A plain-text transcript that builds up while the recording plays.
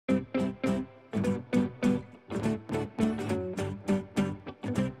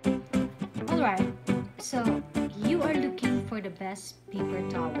best paper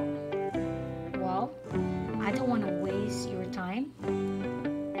towel? Well, I don't want to waste your time,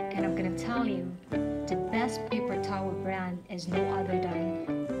 and I'm gonna tell you the best paper towel brand is no other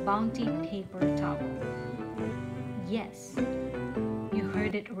than Bounty Paper Towel. Yes, you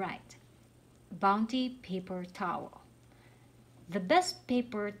heard it right. Bounty Paper Towel. The best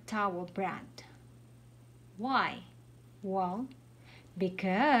paper towel brand. Why? Well,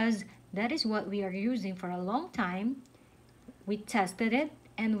 because that is what we are using for a long time. We tested it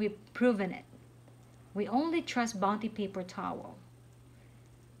and we've proven it. We only trust Bounty Paper Towel.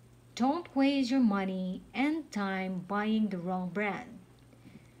 Don't waste your money and time buying the wrong brand.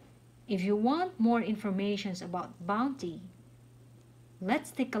 If you want more information about Bounty,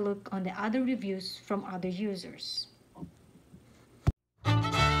 let's take a look on the other reviews from other users.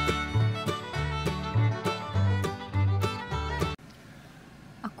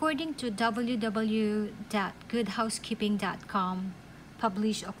 According to www.goodhousekeeping.com,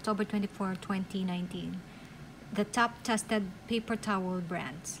 published October 24, 2019, the top tested paper towel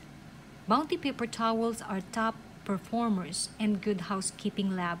brands. Bounty paper towels are top performers and Good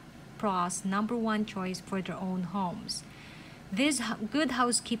Housekeeping Lab Pro's #1 choice for their own homes. These Good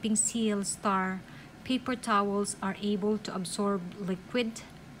Housekeeping Seal Star paper towels are able to absorb liquid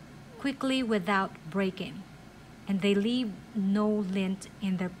quickly without breaking, and they leave no lint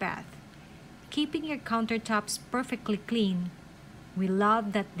in their path, keeping your countertops perfectly clean. We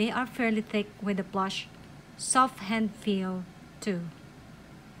love that they are fairly thick with a plush, soft hand feel too.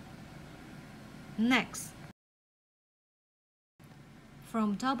 Next,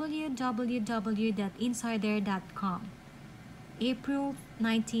 from www.insider.com, April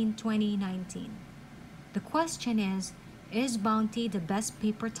 19, 2019. The question is Bounty the best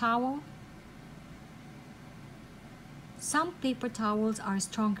paper towel? Some paper towels are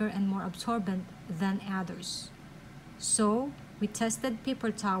stronger and more absorbent than others. So, we tested paper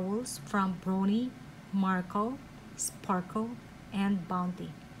towels from Brony, Markle, Sparkle, and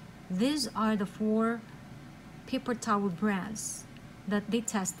Bounty. These are the 4 paper towel brands that they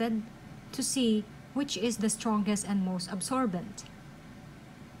tested to see which is the strongest and most absorbent.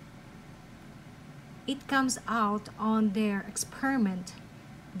 It comes out on their experiment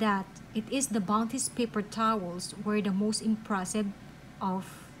that it is the Bounty's paper towels were the most impressive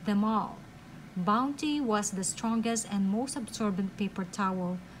of them all. Bounty was the strongest and most absorbent paper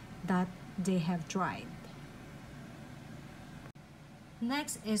towel that they have tried.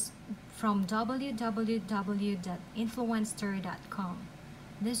 Next is from www.influencer.com.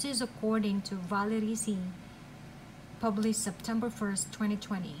 This is according to Valerie C., published September 1st,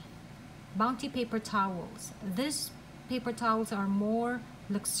 2020. Bounty paper towels. These paper towels are more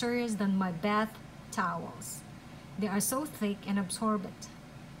luxurious than my bath towels. They are so thick and absorbent.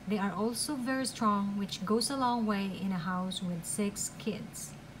 They are also very strong, which goes a long way in a house with 6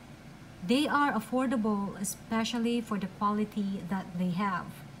 kids. They are affordable, especially for the quality that they have,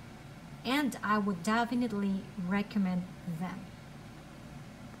 and I would definitely recommend them.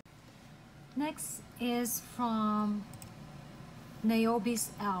 Next is from Niobis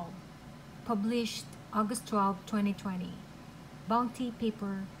L., published August 12, 2020. Bounty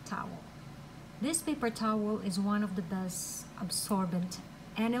paper towel. This paper towel is one of the best absorbent.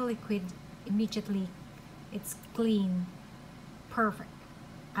 Any liquid immediately, it's clean, perfect.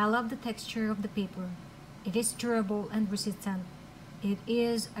 I love the texture of the paper. It is durable and resistant. It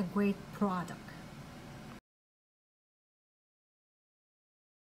is a great product.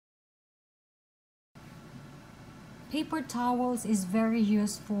 Paper towels is very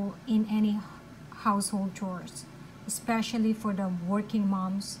useful in any household chores, especially for the working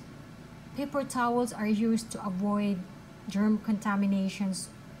moms. Paper towels are used to avoid germ contaminations.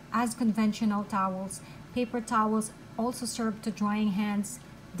 As conventional towels, paper towels also serve to drying hands,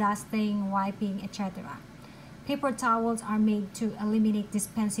 dusting, wiping, etc. Paper towels are made to eliminate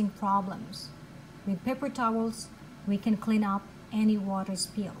dispensing problems. With paper towels, we can clean up any water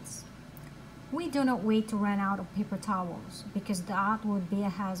spills. We do not wait to run out of paper towels because that would be a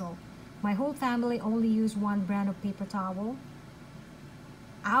hassle. My whole family only use one brand of paper towel.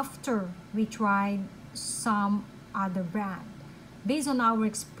 After we tried some other brand, based on our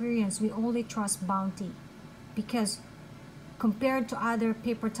experience, we only trust Bounty because compared to other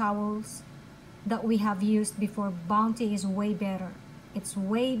paper towels that we have used before, Bounty is way better. It's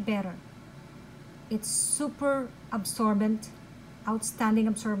way better. It's super absorbent, outstanding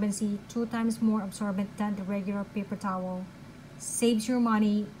absorbency, 2 times more absorbent than the regular paper towel. Saves your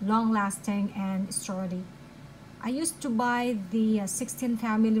money, long lasting, and sturdy. I used to buy the 16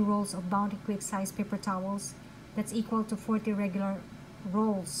 family rolls of Bounty quick size paper towels. That's equal to 40 regular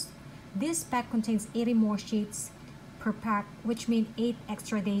rolls. This pack contains 80 more sheets, per pack, which means 8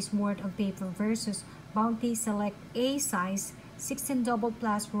 extra days worth of paper versus Bounty Select A size 16 double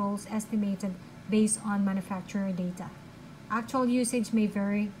plus rolls estimated based on manufacturer data. Actual usage may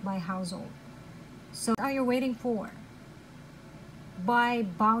vary by household. So what are you waiting for? Buy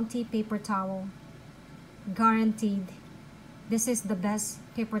Bounty paper towel. Guaranteed. This is the best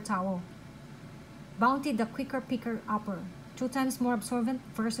paper towel. Bounty, the quicker picker upper, 2 times more absorbent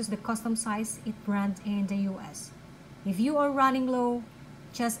versus the custom size it brand in the US. If you are running low,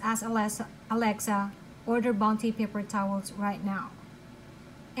 just ask Alexa, order Bounty paper towels right now.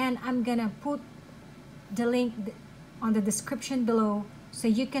 And I'm gonna put the link on the description below so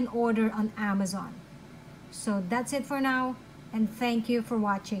you can order on Amazon. So that's it for now, and thank you for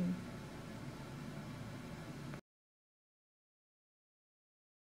watching.